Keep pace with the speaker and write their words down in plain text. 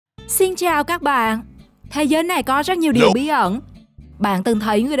Xin chào các bạn. Thế giới này có rất nhiều điều bí ẩn. Bạn từng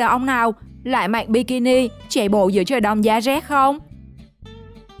thấy người đàn ông nào lại mặc bikini chạy bộ giữa trời đông giá rét không?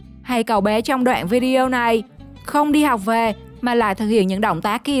 Hay cậu bé trong đoạn video này không đi học về mà lại thực hiện những động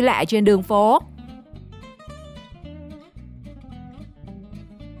tác kỳ lạ trên đường phố?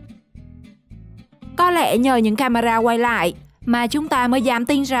 Có lẽ nhờ những camera quay lại mà chúng ta mới dám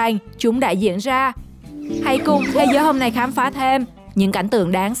tin rằng chúng đã diễn ra. Hãy cùng thế giới hôm nay khám phá thêm những cảnh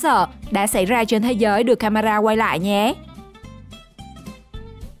tượng đáng sợ đã xảy ra trên thế giới được camera quay lại nhé.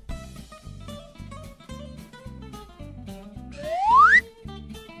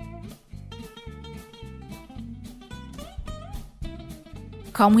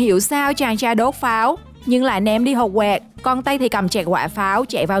 Không hiểu sao chàng trai đốt pháo nhưng lại ném đi hộp quẹt, còn tay thì cầm chẹt quả pháo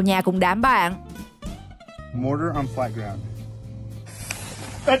chạy vào nhà cùng đám bạn. Mortar on flat ground.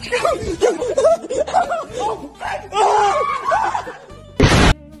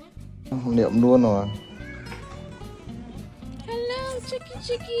 Niệm luôn rồi.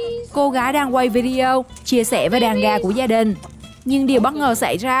 Cô gái đang quay video chia sẻ với đàn gà của gia đình, nhưng điều bất ngờ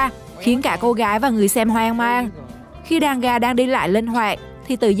xảy ra khiến cả cô gái và người xem hoang mang. Khi đàn gà đang đi lại linh hoạt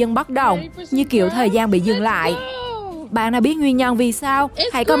thì tự dưng bất động, như kiểu thời gian bị dừng lại. Bạn nào biết nguyên nhân vì sao?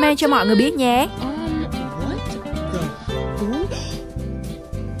 Hãy comment cho mọi người biết nhé.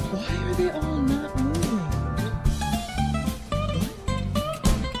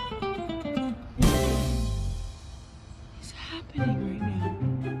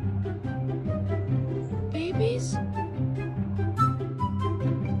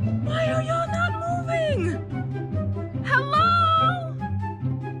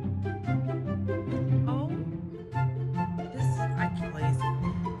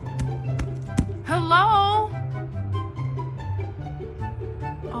 Hello?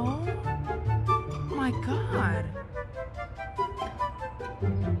 Oh my god.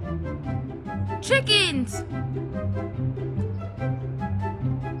 Chickens!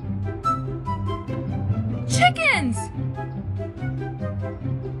 Chickens!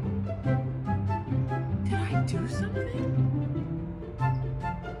 Did I do something?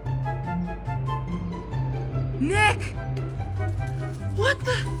 Nick! What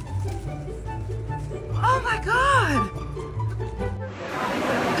the? Oh my god!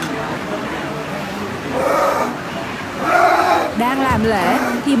 Đang làm lễ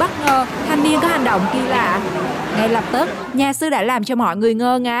thì bất ngờ thanh niên có hành động kỳ lạ. Ngay lập tức, nhà sư đã làm cho mọi người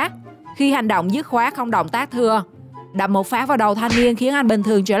ngơ ngác khi hành động dứt khoát không động tác thừa. Đập một phát vào đầu thanh niên khiến anh bình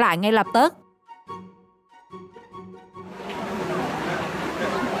thường trở lại ngay lập tức.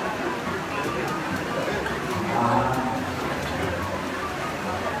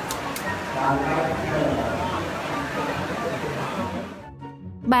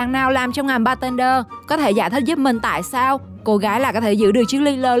 Bạn nào làm trong ngành bartender có thể giải thích giúp mình tại sao cô gái lại có thể giữ được chiếc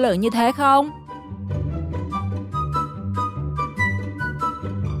ly lơ lửng như thế không?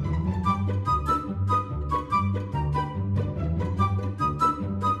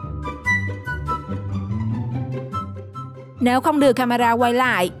 Nếu không được camera quay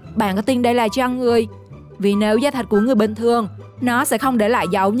lại, bạn có tin đây là chân người? Vì nếu da thịt của người bình thường, nó sẽ không để lại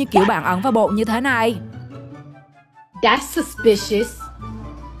dấu như kiểu bạn ấn vào bột như thế này. That's suspicious.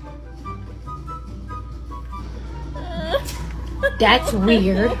 That's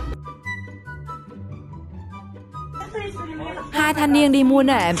weird. Hai thanh niên đi mua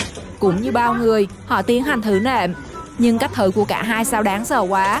nệm. Cũng như bao người, họ tiến hành thử nệm. Nhưng cách thử của cả hai sao đáng sợ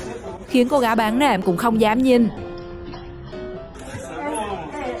quá, khiến cô gái bán nệm cũng không dám nhìn.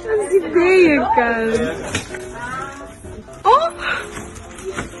 There you go. Oh!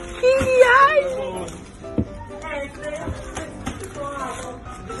 Kitty eyes!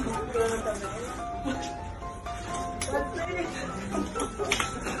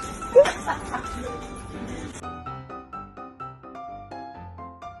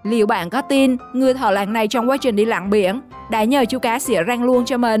 Liệu bạn có tin người thợ lặn này trong quá trình đi lặn biển đã nhờ chú cá xỉa răng luôn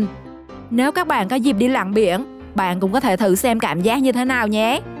cho mình? Nếu các bạn có dịp đi lặn biển, bạn cũng có thể thử xem cảm giác như thế nào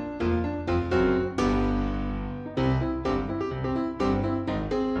nhé.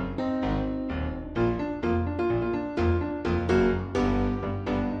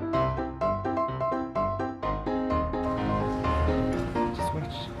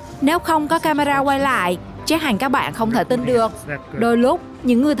 Nếu không có camera quay lại, chắc hẳn các bạn không thể tin được. Đôi lúc,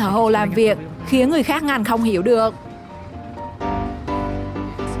 những người thợ hồ làm việc khiến người khác ngành không hiểu được.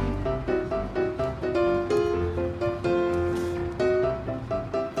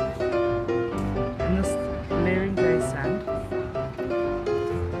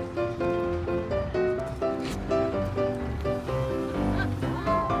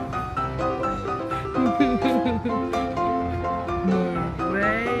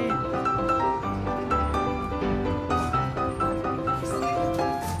 Wait.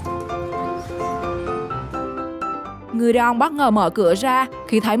 người đàn ông bất ngờ mở cửa ra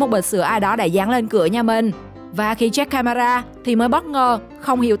khi thấy một bịch sữa ai đó đã dán lên cửa nhà mình. Và khi check camera thì mới bất ngờ,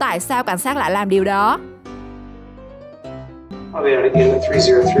 không hiểu tại sao cảnh sát lại làm điều đó.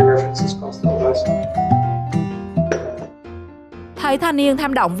 Thấy thanh niên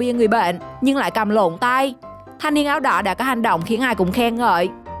thăm động viên người bệnh nhưng lại cầm lộn tay. Thanh niên áo đỏ đã có hành động khiến ai cũng khen ngợi.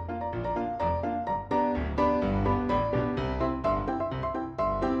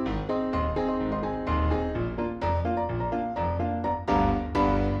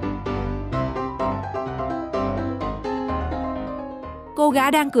 Cô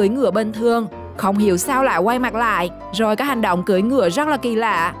gái đang cưỡi ngựa bình thường, không hiểu sao lại quay mặt lại, rồi có hành động cưỡi ngựa rất là kỳ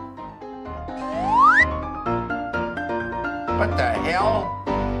lạ. What the hell?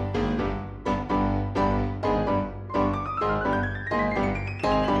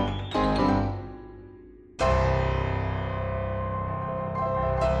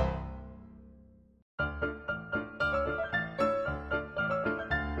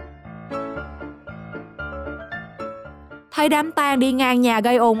 Thấy đám tang đi ngang nhà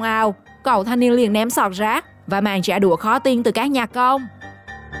gây ồn ào, cậu thanh niên liền ném sọt rác và màn trả đũa khó tin từ các nhạc công.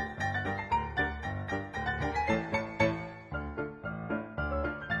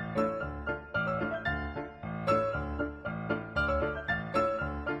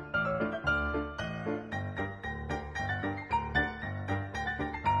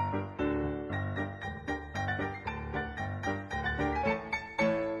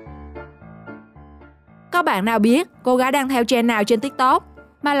 Có bạn nào biết cô gái đang theo trend nào trên TikTok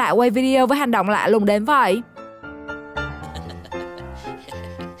mà lại quay video với hành động lạ lùng đến vậy?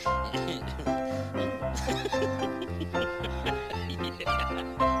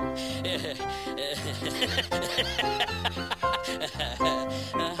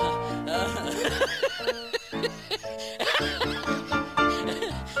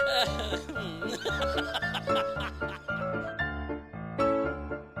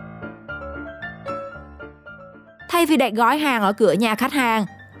 Thay vì đặt gói hàng ở cửa nhà khách hàng,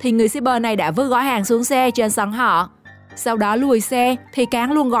 thì người shipper này đã vứt gói hàng xuống xe trên sân họ. Sau đó lùi xe thì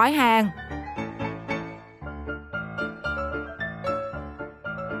cán luôn gói hàng.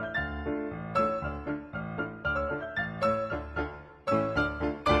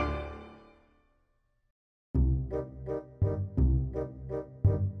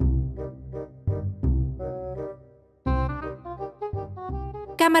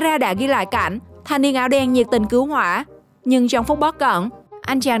 Camera đã ghi lại cảnh thanh niên áo đen nhiệt tình cứu hỏa, nhưng trong phút bất cẩn,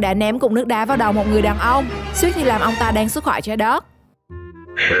 anh chàng đã ném cục nước đá vào đầu một người đàn ông, suýt thì làm ông ta đang xuất khỏi trái đất.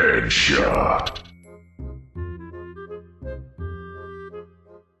 Headshot.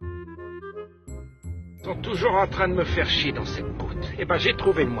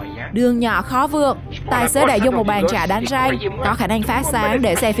 Đường nhỏ khó vượt, tài xế đã dùng một bàn chải đánh răng có khả năng phát sáng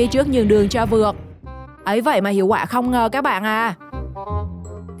để xe phía trước nhường đường cho vượt. Ấy vậy mà hiệu quả không ngờ các bạn à.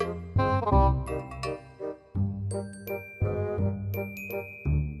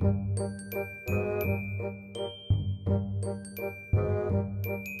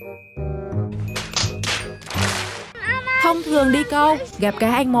 Thông thường đi câu, gặp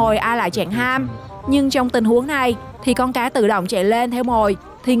cá ăn mồi ai lại chẳng ham. Nhưng trong tình huống này thì con cá tự động chạy lên theo mồi,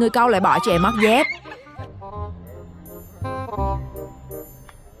 thì người câu lại bỏ chạy mất dép.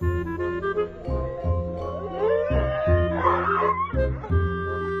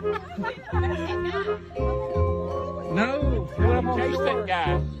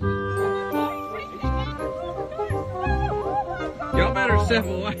 Y'all better step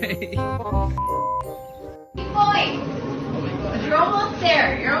away. Keep going. You're almost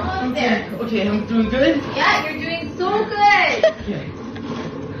there. You're almost there. Okay, I'm doing good. Yeah, you're doing so good. Okay.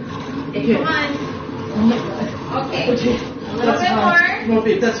 Okay, come on. Oh my God. Okay. Okay. A little bit more. No,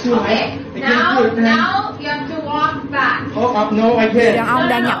 babe, that's too Okay. high. I can't do it, man. Now you have to walk back. Oh, no, I Người can't. đàn ông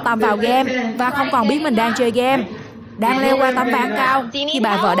đang nhập tâm vào game và không còn biết mình đang chơi game. Đang leo qua tấm ván cao thì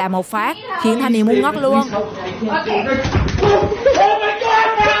bà vợ đạp một phát khiến thanh niên muốn ngất luôn. Okay. Oh my God,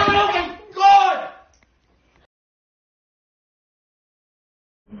 man! Oh my God!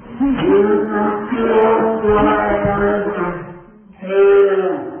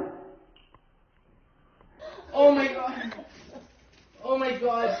 Oh my God! Oh my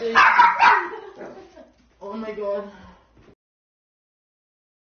God, dude. Oh my God.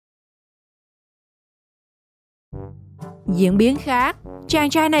 Diễn biến khác, chàng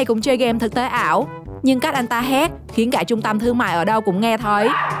trai này cũng chơi game thực tế ảo, nhưng cách anh ta hét khiến cả trung tâm thương mại ở đâu cũng nghe thấy.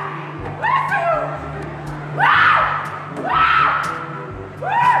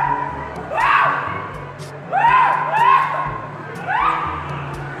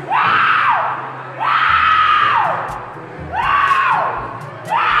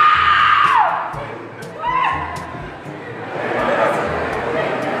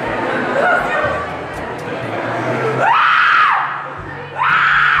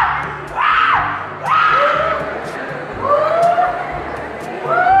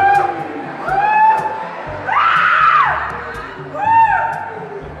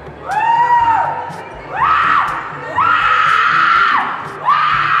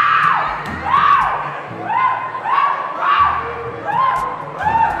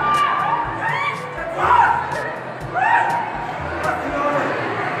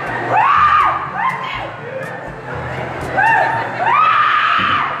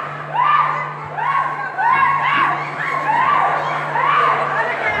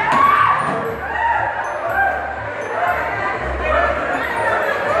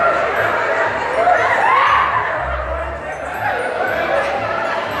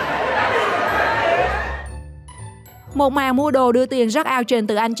 Một màn mua đồ đưa tiền rất ao trên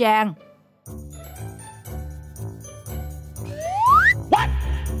từ anh chàng.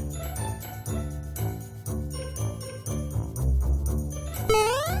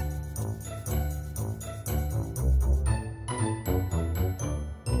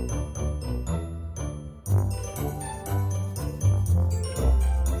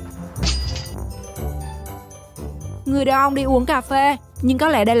 Người đàn ông đi uống cà phê, nhưng có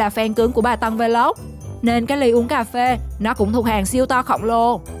lẽ đây là fan cứng của bà Tân Vlog, nên cái ly uống cà phê nó cũng thuộc hàng siêu to khổng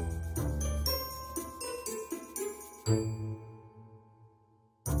lồ.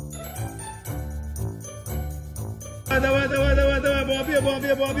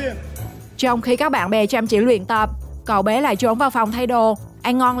 Trong khi các bạn bè chăm chỉ luyện tập, cậu bé lại trốn vào phòng thay đồ,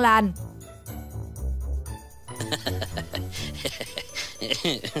 ăn ngon lành.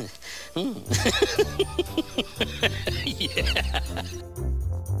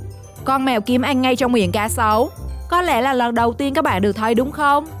 Con mèo kiếm ăn ngay trong miệng cá sấu. Có lẽ là lần đầu tiên các bạn được thấy đúng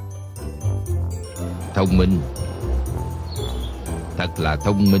không? Thông minh. Thật là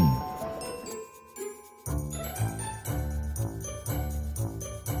thông minh.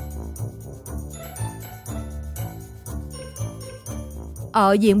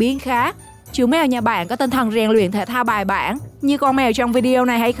 Ở diễn biến khác, chú mèo nhà bạn có tinh thần rèn luyện thể thao bài bản như con mèo trong video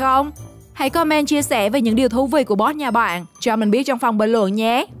này hay không? Hãy comment chia sẻ về những điều thú vị của boss nhà bạn cho mình biết trong phần bình luận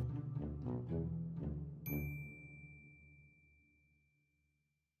nhé.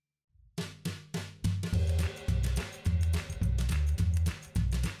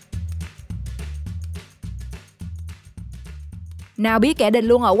 Nào biết kẻ địch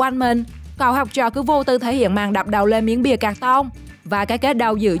luôn ở quanh mình, cậu học trò cứ vô tư thể hiện màn đập đầu lên miếng bìa cạc tông. Và cái kết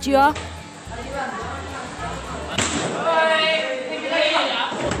đầu dữ chưa?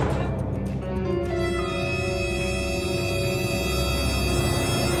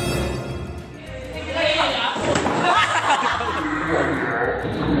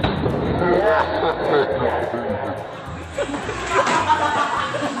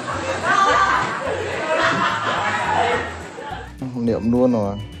 Niệm luôn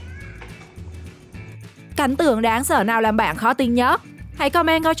rồi. Cảnh tượng đáng sợ nào làm bạn khó tin nhất? Hãy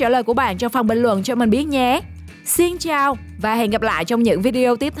comment câu trả lời của bạn trong phần bình luận cho mình biết nhé. Xin chào và hẹn gặp lại trong những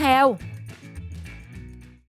video tiếp theo.